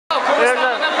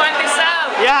Kamusta ka ng pandesal?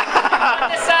 Yeah!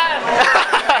 Pandesal!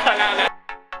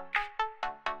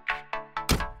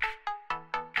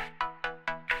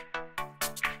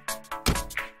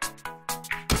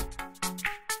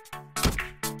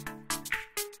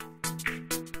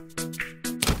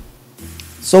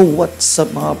 So what's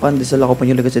up mga pandesal, ako po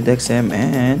yung lagat si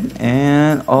DexMN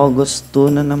and August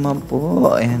 2 na naman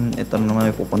po, and ito na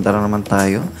naman, pupunta na naman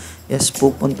tayo. Yes,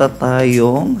 pupunta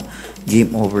tayong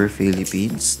Game Over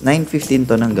Philippines.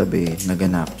 9:15 to ng gabi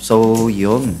naganap. So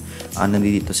yun,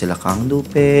 nandito sila Kang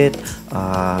Lupit,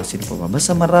 sino pa ba?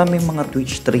 Basta maraming mga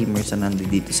Twitch streamers na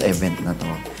nandito sa event na to.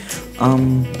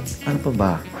 Ano pa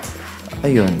ba?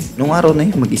 Ayun, nung araw na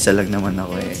yun, mag-isa lang naman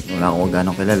ako eh. Wala akong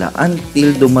ganong kilala.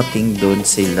 Until dumating doon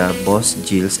sila, Boss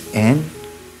Jills and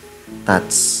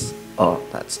Tats. Oh,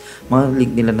 Tats. Mga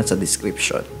link nila na sa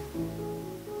description.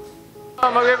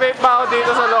 Mag-vape ba ako dito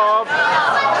sa loob?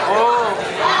 Oo.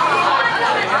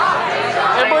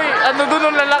 Eh boy, ano doon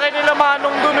yung lalaki nila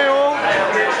manong doon eh oh.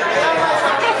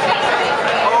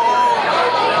 Oo.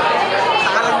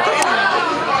 Sakalan ko yun.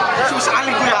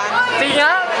 Susakalin ko yan.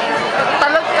 Tingnan.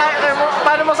 Talag kaya mo.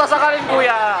 Paano mo sasakalin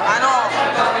kuya? Ano?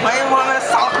 May mga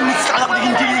sakal ko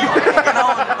din hindi.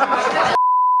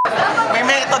 May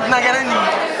method na gano'n eh.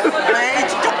 May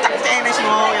chutak tennis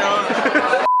mo.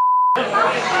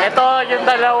 Ito yung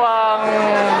dalawang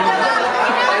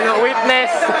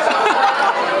witness.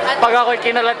 Pag ako'y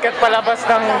kinalatkat palabas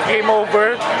ng game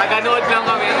over. Taganood lang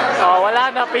kami. Oh, wala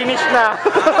na. Finish na.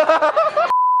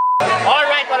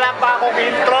 Alright, wala pa akong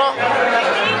intro.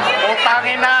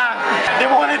 Utangin na.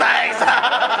 Demonetize.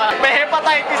 May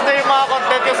hepatitis na yung mga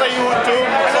content ko sa YouTube.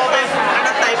 So,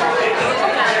 ano type?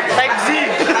 Type Z.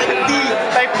 Type D.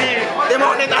 Type D.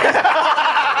 Demonetize.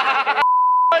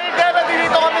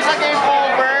 Dito kami sa Game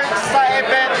Over sa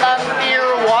event ng Tier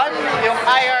 1, yung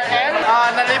IRL.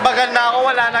 Nalibagan na ako,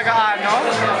 wala nag-ano.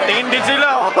 Tingin din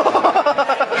sila.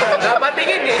 Dapat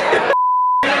tingin eh.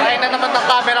 Ay na naman ng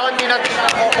camera ko, hindi na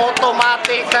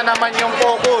automatic na naman yung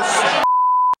focus.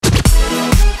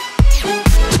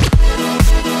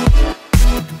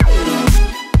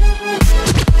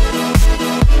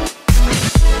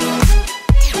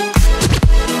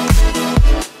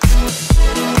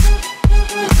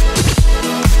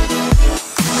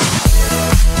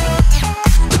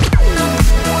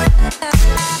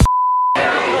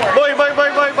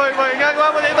 Boy,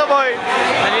 gagawa mo dito, boy.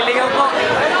 Maliligaw po.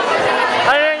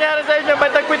 Ano nangyari sa inyo?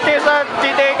 Ba't nag-quit kayo sa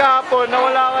GTA kahapon?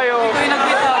 Nawala kayo? Ito yung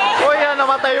nag-quit ako. O yan,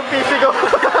 namatay yung PC ko.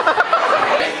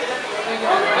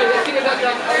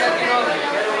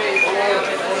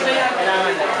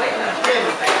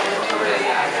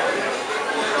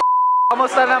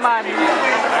 Kamusta naman?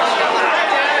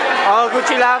 Oh,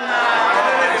 Gucci lang.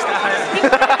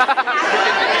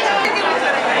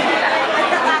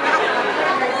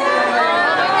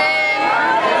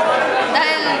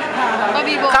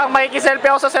 Kang,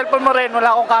 makikiselfie ako sa cellphone mo rin.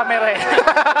 Wala akong camera eh.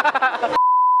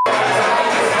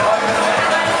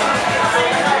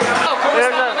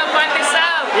 Kumusta ka ng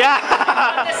pandesal? Yeah!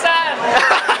 Pandesal!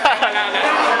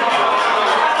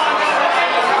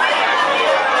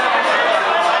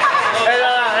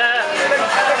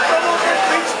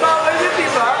 Twitch bawal yun,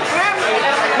 diba?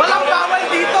 Walang bawal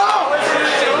dito!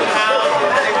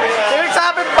 Yung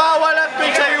sabi bawal ang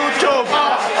Twitch sa YouTube.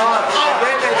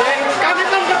 Kami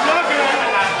ng vlog.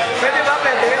 Pwede ba?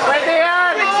 Pwede? Pwede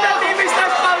yan! Twitch.tv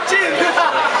 /Pauchin!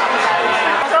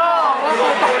 So,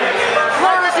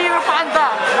 mga nasira pa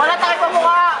anda. Wala tayo pa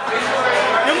mukha.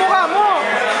 Yung mukha mo.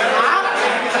 Ha?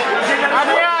 Ano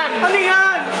yan? Ano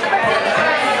yan?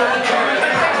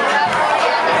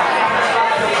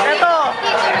 Ito.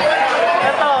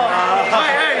 Ito.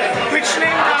 Hey, Twitch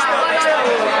name na.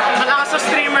 Malakas sa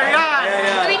streamer yan.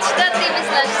 Twitch.tv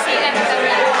 /CMW.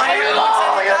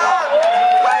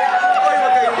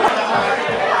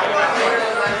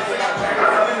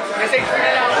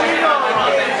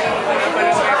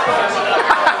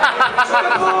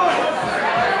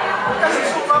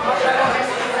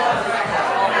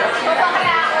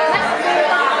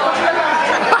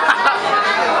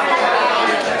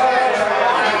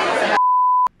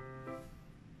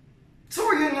 So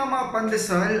yun nga mga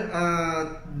pandesal,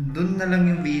 dun na lang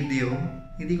yung video.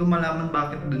 Hindi ko malaman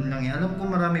bakit dun lang yan. Alam ko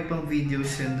marami pang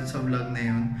videos yun dun sa vlog na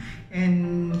yun.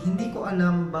 And hindi ko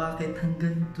alam bakit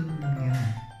hanggang dun lang yun.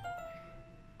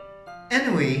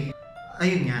 Anyway,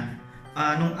 ayun nga.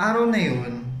 Nung araw na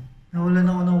yun, nawalan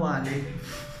ako ng wallet.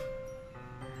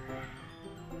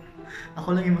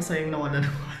 Ako lang yung masayang nawalan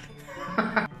ng wallet.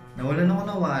 Nawalan ako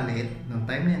ng wallet nung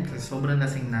time na yun kasi sobrang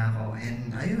lasing na ako.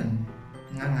 And ayun.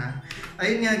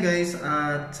 Ayun nga guys,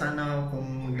 at sana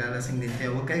kung maglalasing din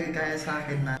kayo, huwag kayo gaya sa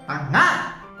akin na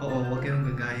tanga! Oo, huwag huwag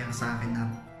kayong gagayang sa akin na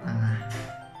tanga.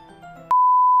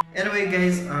 Anyway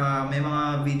guys, may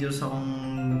mga videos akong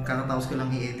kakatapos ko lang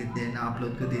i-edit din.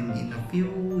 Na-upload ko din in a few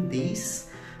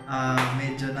days.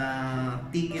 Medyo na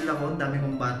tigil ako. Ang dami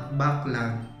kong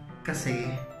backlog. Kasi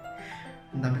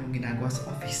ang dami kong ginagawa sa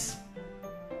office.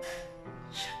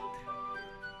 Shit.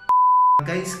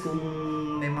 Guys, kung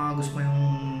may mga gusto mo yung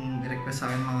i-request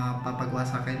sa akin, mga papagawa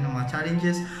sa akin ng mga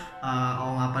challenges,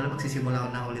 ako nga pala magsisimula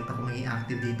na ulit ako maging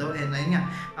active dito. And ayun nga,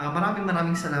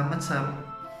 maraming salamat sa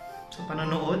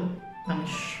panonood ng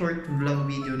short vlog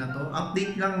video na to.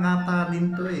 Update lang nga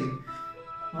din to eh.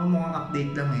 Mukhang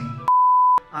update lang eh.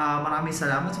 Maraming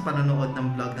salamat sa panonood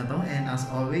ng vlog na to. And as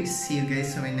always, see you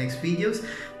guys sa my next videos.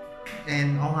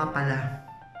 And oo nga pala,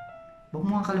 huwag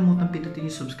mo nga kalimutan pindutin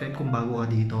yung subscribe kung bago ka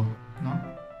dito. No?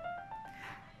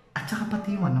 At saka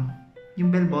pati yung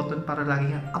bell button para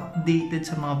lagi kang updated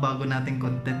sa mga bago nating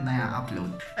content na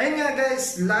i-upload. Ayun nga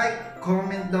guys, like,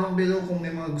 comment down below kung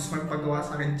may mga gusto kang pagawa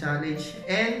sa akin challenge.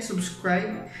 And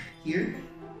subscribe here.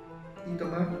 Dito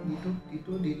ba?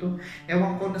 Dito.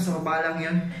 Ewan ko, nasa baba lang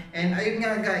yun. And ayun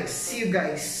nga guys, see you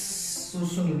guys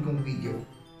susunod kong video.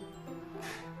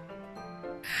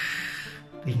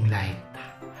 Ring light.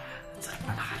 Saan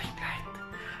na naka-ring light?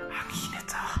 Ang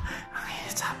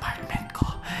init sa apartment ko.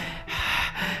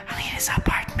 Ang init sa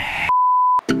apartment.